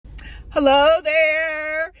Hello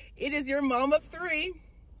there. It is your mom of three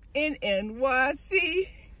in NYC.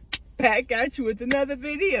 Back at you with another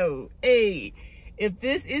video. Hey, if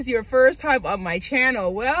this is your first time on my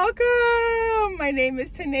channel, welcome. My name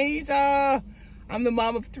is Taneza. I'm the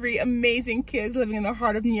mom of three amazing kids living in the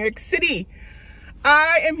heart of New York City.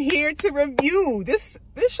 I am here to review this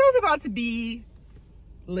show's about to be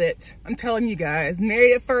lit. I'm telling you guys.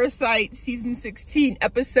 Married at First Sight, season 16,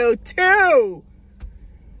 episode 2.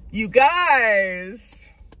 You guys,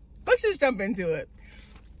 let's just jump into it.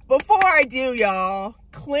 Before I do, y'all,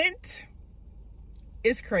 Clint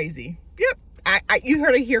is crazy. Yep, you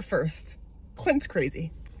heard it here first. Clint's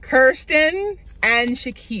crazy. Kirsten and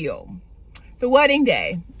Shaquille. The wedding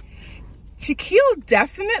day. Shaquille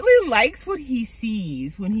definitely likes what he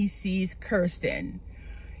sees when he sees Kirsten.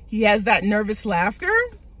 He has that nervous laughter.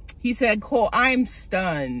 He said, quote, "I'm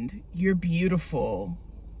stunned. You're beautiful."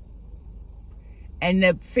 And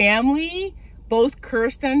the family, both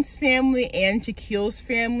Kirsten's family and Shaquille's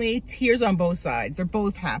family, tears on both sides. They're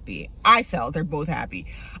both happy. I felt they're both happy.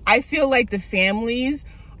 I feel like the families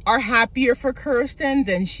are happier for Kirsten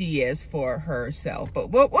than she is for herself.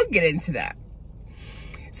 But we'll get into that.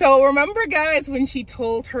 So remember, guys, when she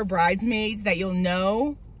told her bridesmaids that you'll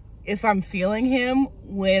know if I'm feeling him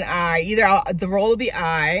when the roll of the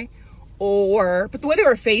eye, but the way they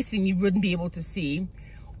were facing, you wouldn't be able to see.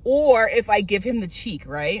 Or if I give him the cheek,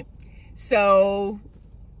 right? So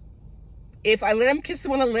if I let him kiss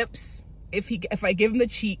him on the lips, if I give him the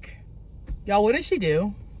cheek, y'all, what does she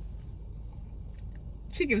do?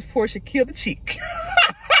 She gives poor Shaquille the cheek.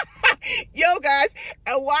 Yo, guys,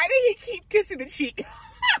 and why did he keep kissing the cheek?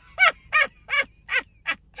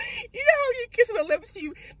 You know how you kiss on the lips,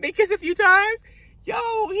 you may kiss a few times? Yo,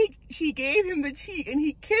 she gave him the cheek and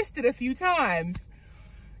he kissed it a few times.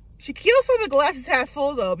 Shaquille saw the glasses half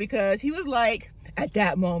full though, because he was like, at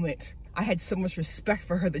that moment, I had so much respect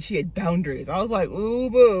for her that she had boundaries. I was like,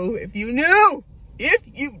 ooh, boo, if you knew.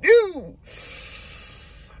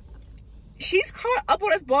 She's caught up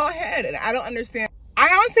on his bald head and I don't understand. I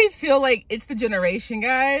honestly feel like it's the generation,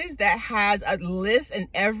 guys, that has a list and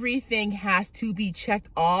everything has to be checked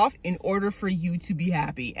off in order for you to be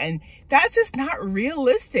happy. And that's just not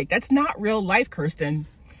realistic. That's not real life, Kirsten.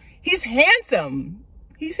 He's handsome.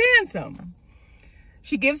 He's handsome.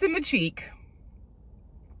 She gives him a cheek.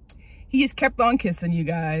 He just kept on kissing, you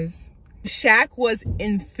guys. Shaq was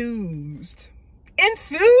enthused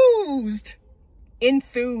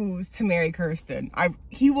to marry Kirsten.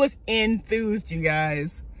 He was enthused, you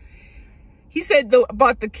guys. He said though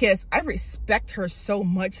about the kiss, I respect her so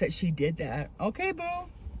much that she did that. Okay, boo.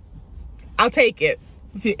 I'll take it.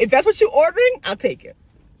 If that's what you're ordering, I'll take it.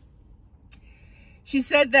 She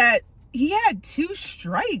said that he had 2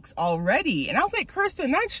 strikes already. And I was like,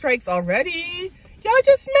 Kirsten, not strikes already. Y'all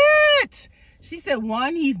just met. She said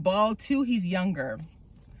 1, he's bald, 2, he's younger.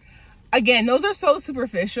 Again, those are so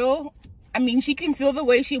superficial. I mean, she can feel the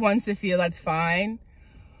way she wants to feel. That's fine.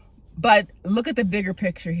 But look at the bigger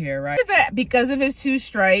picture here, right? That because of his 2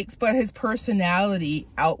 strikes, but his personality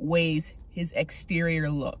outweighs his exterior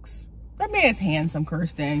looks. That man is handsome,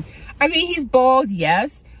 Kirsten. I mean, he's bald,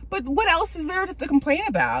 yes. But what else is there to complain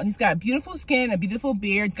about? He's got beautiful skin, a beautiful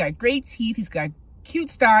beard. He's got great teeth. He's got cute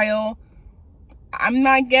style. I'm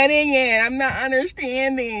not getting it. I'm not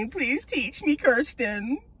understanding. Please teach me,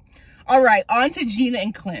 Kirsten. All right, on to Gina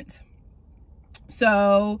and Clint.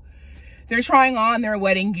 So they're trying on their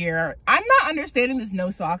wedding gear. I'm not understanding this no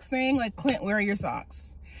socks thing. Like, Clint, where are your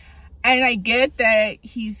socks? And I get that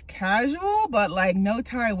he's casual, but like no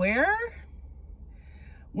tie wear.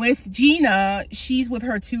 With Gina, she's with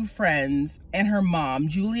her 2 friends and her mom,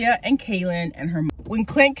 Julia and Kaylin, and her mom. When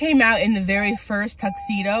Clint came out in the very first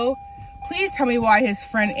tuxedo, please tell me why his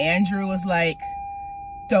friend Andrew was like,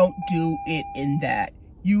 don't do it in that.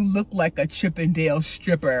 You look like a Chippendale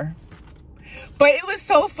stripper. But it was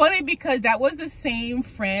so funny because that was the same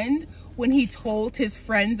friend when he told his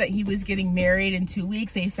friends that he was getting married in 2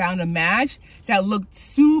 weeks. They found a match that looked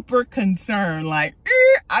super concerned, like,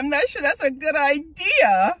 I'm not sure that's a good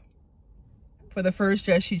idea. For the first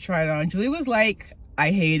dress she tried on, Julia was like,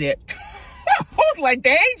 I hate it. I was like,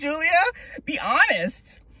 dang, Julia, be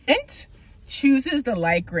honest. And chooses the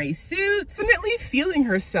light gray suit, definitely feeling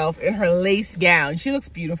herself in her lace gown. She looks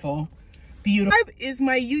beautiful. Beautiful. Is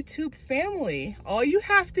my YouTube family. All you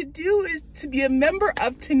have to do is to be a member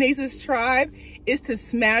of Taneza's tribe is to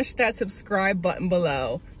smash that subscribe button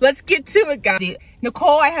below. Let's get to it, guys.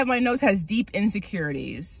 Nicole, I have my notes, has deep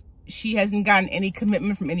insecurities. She hasn't gotten any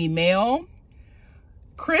commitment from any male.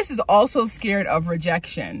 Chris is also scared of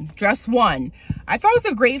rejection. Dress 1. I thought it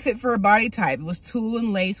was a great fit for her body type. It was tulle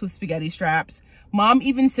and lace with spaghetti straps. Mom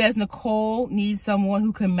even says Nicole needs someone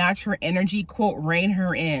who can match her energy, quote, rein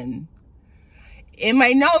her in. In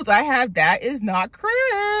my notes, I have, that is not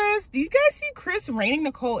Chris. Do you guys see Chris reining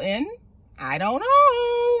Nicole in? I don't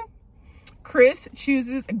know. Chris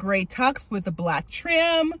chooses a gray tux with a black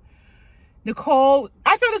trim. Nicole,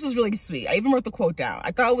 I thought this was really sweet. I even wrote the quote down.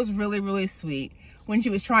 I thought it was really, really sweet. When she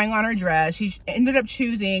was trying on her dress, she ended up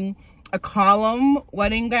choosing a column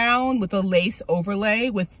wedding gown with a lace overlay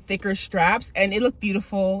with thicker straps, and it looked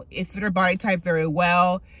beautiful. It fit her body type very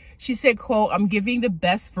well. She said, quote, I'm giving the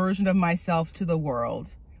best version of myself to the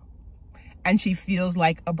world. And she feels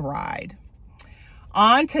like a bride.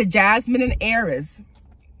 On to Jasmine and Aries.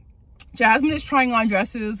 Jasmine is trying on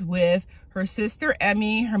dresses with her sister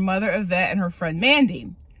Emmy, her mother Yvette, and her friend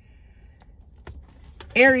Mandy.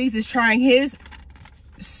 Aries is trying his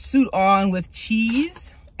suit on with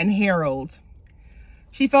Cheese and Harold.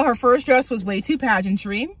 She felt her first dress was way too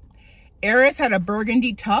pageantry. Aries had a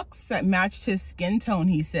burgundy tux that matched his skin tone,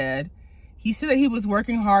 he said. He said that he was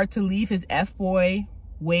working hard to leave his F-boy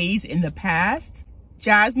ways in the past.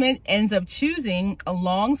 Jasmine ends up choosing a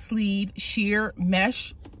long sleeve sheer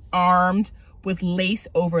mesh armed with lace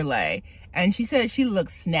overlay. And she said she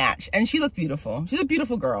looked snatched and she looked beautiful. She's a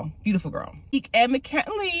beautiful girl, beautiful girl. And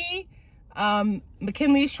McKinley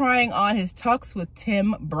is trying on his tux with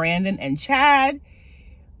Tim, Brandon, and Chad.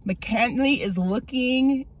 McKinley is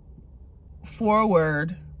looking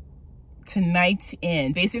forward to nights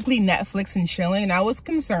in, basically Netflix and chilling, and I was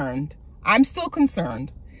concerned. I'm still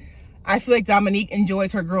concerned. I feel like Dominique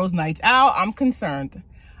enjoys her girls' nights out. I'm concerned.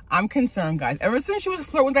 I'm concerned, guys. Ever since she was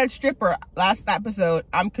flirting with that stripper last episode,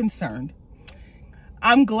 I'm concerned.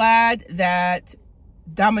 I'm glad that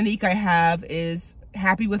Dominique, I have, is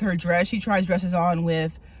happy with her dress. She tries dresses on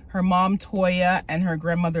with her mom, Toya, and her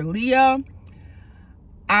grandmother, Leah.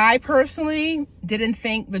 I personally didn't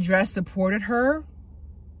think the dress supported her.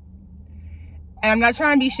 And I'm not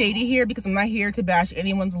trying to be shady here because I'm not here to bash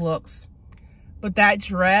anyone's looks. But that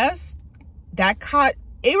dress,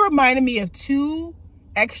 it reminded me of 2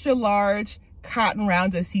 extra large cotton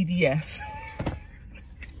rounds at CVS.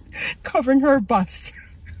 Covering her bust.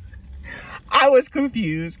 I was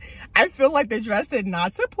confused. I feel like the dress did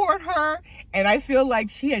not support her. And I feel like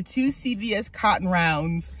she had 2 CVS cotton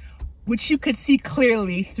rounds, which you could see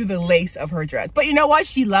clearly through the lace of her dress. But you know what?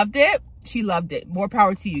 She loved it. She loved it. More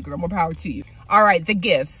power to you, girl. More power to you. All right, the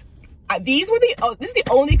gifts. This is the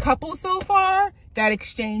only couple so far that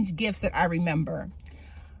exchanged gifts that I remember.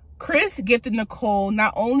 Chris gifted Nicole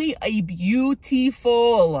not only a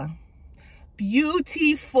beautiful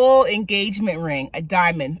engagement ring, a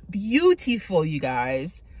diamond. Beautiful, you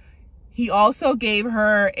guys. He also gave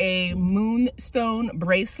her a moonstone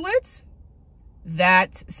bracelet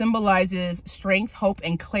that symbolizes strength, hope,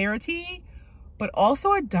 and clarity, but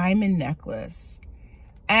also a diamond necklace.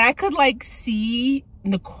 And I could like see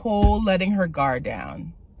Nicole letting her guard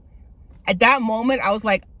down. At that moment, I was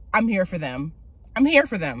like, I'm here for them. I'm here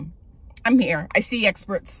for them. I'm here. I see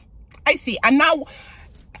experts. I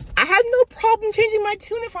have no problem changing my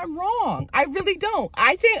tune if I'm wrong. I really don't.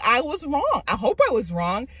 I think I was wrong. I hope I was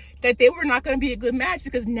wrong that they were not going to be a good match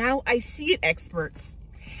because now I see it, experts.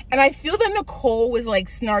 And I feel that Nicole was like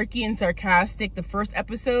snarky and sarcastic the first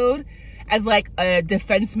episode as like a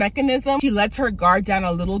defense mechanism. She lets her guard down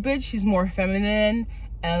a little bit. She's more feminine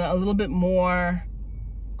and a little bit more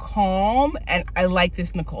calm. And I like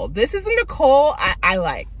this Nicole. This is the Nicole I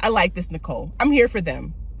like. I like this Nicole. I'm here for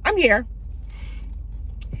them. I'm here.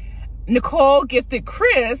 Nicole gifted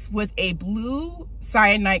Chris with a blue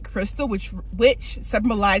cyanide crystal, which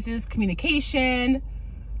symbolizes communication,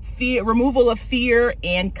 fear, removal of fear,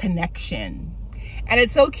 and connection. And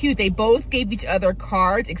it's so cute. They both gave each other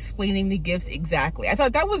cards explaining the gifts exactly. I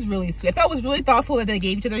thought that was really sweet. I thought it was really thoughtful that they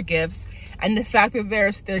gave each other gifts. And the fact that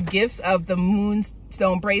their gifts of the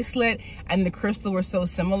moonstone bracelet and the crystal were so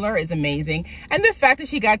similar is amazing. And the fact that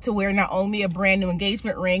she got to wear not only a brand new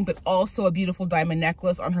engagement ring, but also a beautiful diamond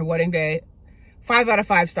necklace on her wedding day. 5 out of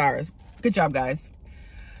 5 stars. Good job, guys.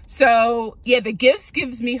 So yeah, the gifts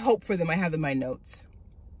gives me hope for them. I have in my notes.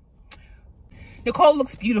 Nicole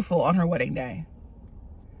looks beautiful on her wedding day.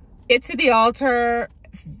 Get to the altar,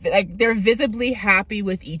 like they're visibly happy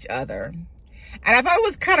with each other. And I thought it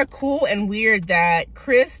was kind of cool and weird that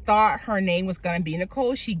Chris thought her name was going to be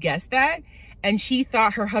Nicole. She guessed that. And she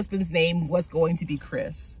thought her husband's name was going to be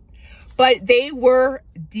Chris. But they were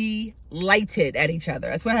delighted at each other.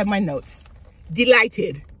 That's what I have in my notes.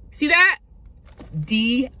 Delighted. See that?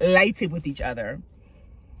 Delighted with each other.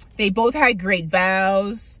 They both had great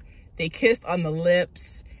vows. They kissed on the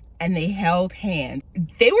lips and they held hands.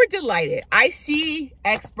 They were delighted. I see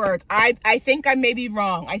experts. I think I may be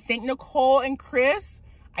wrong. I think Nicole and Chris,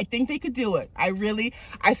 I think they could do it. I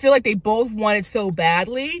feel like they both want it so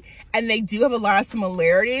badly, and they do have a lot of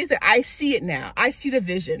similarities that I see it now. I see the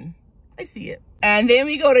vision. I see it. And then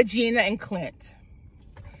we go to Gina and Clint.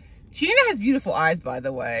 Gina has beautiful eyes, by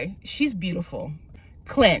the way. She's beautiful.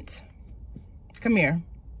 Clint, come here.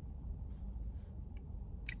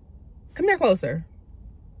 Come here closer.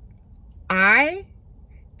 I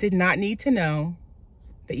did not need to know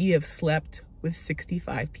that you have slept with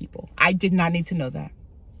 65 people. I did not need to know that.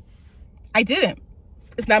 I didn't.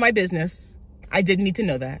 It's not my business. I didn't need to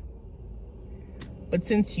know that. But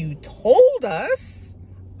since you told us,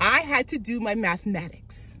 I had to do my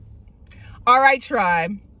mathematics. All right,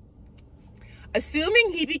 tribe.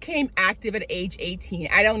 Assuming he became active at age 18.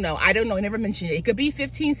 I don't know. I never mentioned it. It could be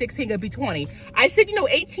 15, 16, it could be 20. I said,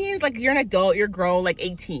 18 is like you're an adult, you're grown, like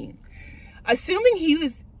 18. Assuming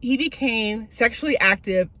he became sexually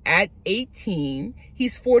active at 18,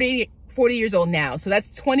 he's 40 years old now. So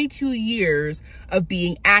that's 22 years of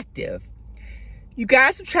being active. You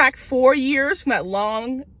guys subtract 4 years from that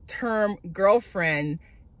long-term girlfriend.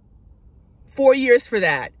 4 years for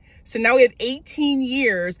that. So now we have 18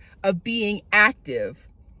 years of being active.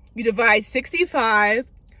 You divide 65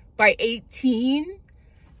 by 18,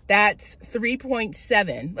 that's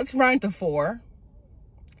 3.7. Let's round to 4.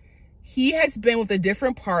 He has been with a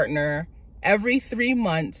different partner every 3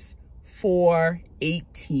 months for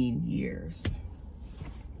 18 years.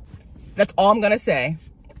 That's all I'm gonna say.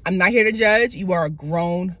 I'm not here to judge. You are a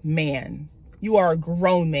grown man. You are a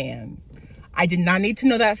grown man. I did not need to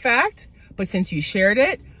know that fact, but since you shared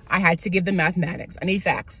it, I had to give the mathematics. I need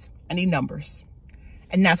facts. I need numbers.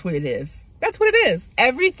 And that's what it is. That's what it is.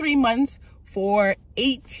 Every 3 months for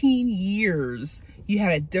 18 years, you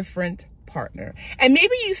had a different partner. And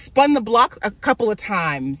maybe you spun the block a couple of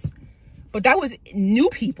times, but that was new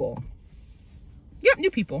people. Yep,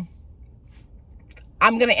 new people.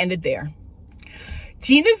 I'm going to end it there.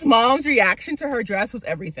 Gina's mom's reaction to her dress was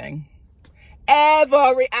everything. I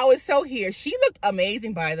was so here. She looked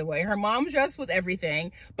amazing, by the way. Her mom's dress was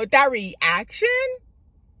everything. But that reaction,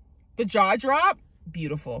 the jaw drop,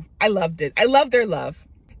 beautiful. I loved it. I loved their love.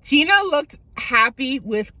 Gina looked happy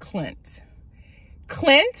with Clint.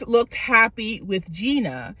 Clint looked happy with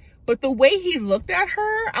Gina. But the way he looked at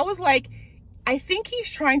her, I was like, I think he's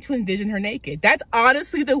trying to envision her naked. That's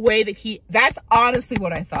honestly that's honestly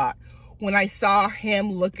what I thought. When I saw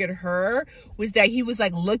him look at her, was that he was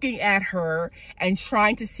like looking at her and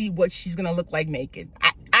trying to see what she's gonna look like naked.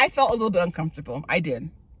 I felt a little bit uncomfortable. I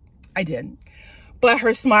did. But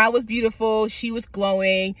her smile was beautiful. She was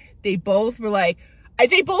glowing. They both were like,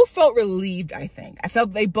 they both felt relieved, I think. I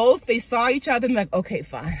felt they saw each other and like, okay,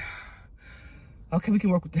 fine. Okay, we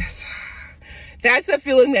can work with this. That's the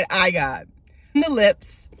feeling that I got. The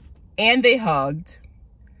lips, and they hugged.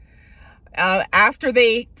 After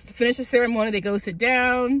they finish the ceremony, they go sit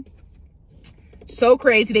down. So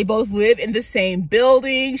crazy. They both live in the same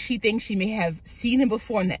building. She thinks she may have seen him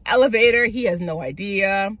before in the elevator. He has no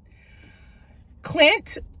idea.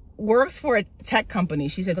 Clint works for a tech company.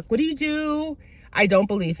 She says, like, what do you do? I don't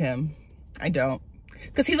believe him. I don't.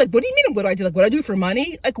 Because he's like, what do you mean? What do I do? Like, what do I do for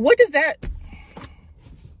money? Like, what does that...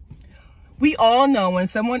 We all know when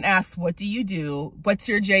someone asks, what do you do? What's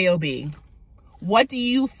your job? What do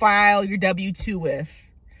you file your W-2 with?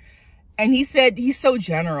 And he said, he's so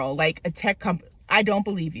general, like a tech company. I don't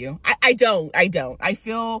believe you. I don't. I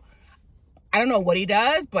don't know what he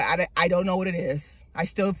does, but I don't know what it is. I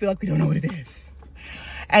still feel like we don't know what it is.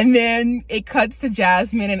 And then it cuts to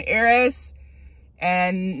Jasmine and Eris,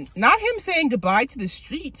 and not him saying goodbye to the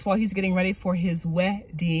streets while he's getting ready for his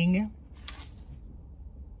wedding.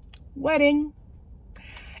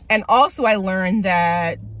 And also I learned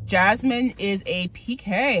that Jasmine is a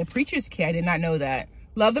PK, a preacher's kid. I did not know that.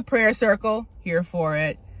 Love the prayer circle. Here for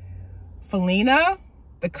it. Felina,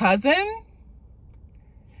 the cousin,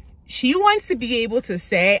 she wants to be able to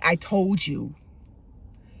say, I told you.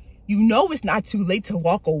 You know it's not too late to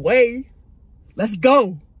walk away. Let's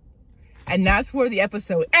go. And that's where the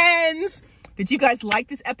episode ends. Did you guys like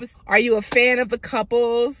this episode? Are you a fan of the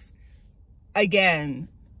couples? Again,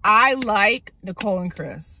 I like Nicole and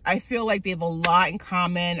Chris. I feel like they have a lot in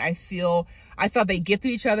common. I thought they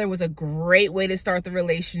gifted each other. It was a great way to start the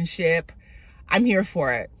relationship. I'm here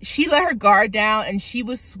for it. She let her guard down and she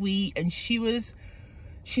was sweet and she was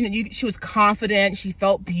confident. She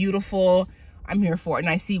felt beautiful. I'm here for it. And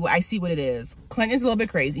I see what it is. Clint is a little bit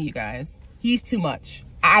crazy, you guys. He's too much.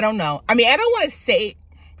 I don't know. I mean, I don't want to say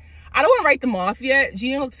I don't want to write them off yet.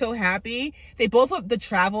 Gina looks so happy. They both have the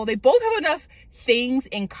travel. They both have enough things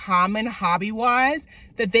in common hobby-wise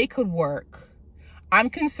that they could work. I'm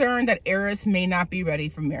concerned that Eris may not be ready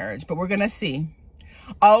for marriage, but we're going to see.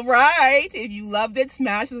 All right. If you loved it,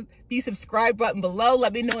 smash the subscribe button below.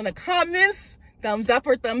 Let me know in the comments. Thumbs up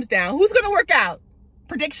or thumbs down. Who's going to work out?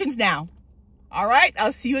 Predictions now. All right.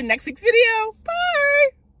 I'll see you in next week's video.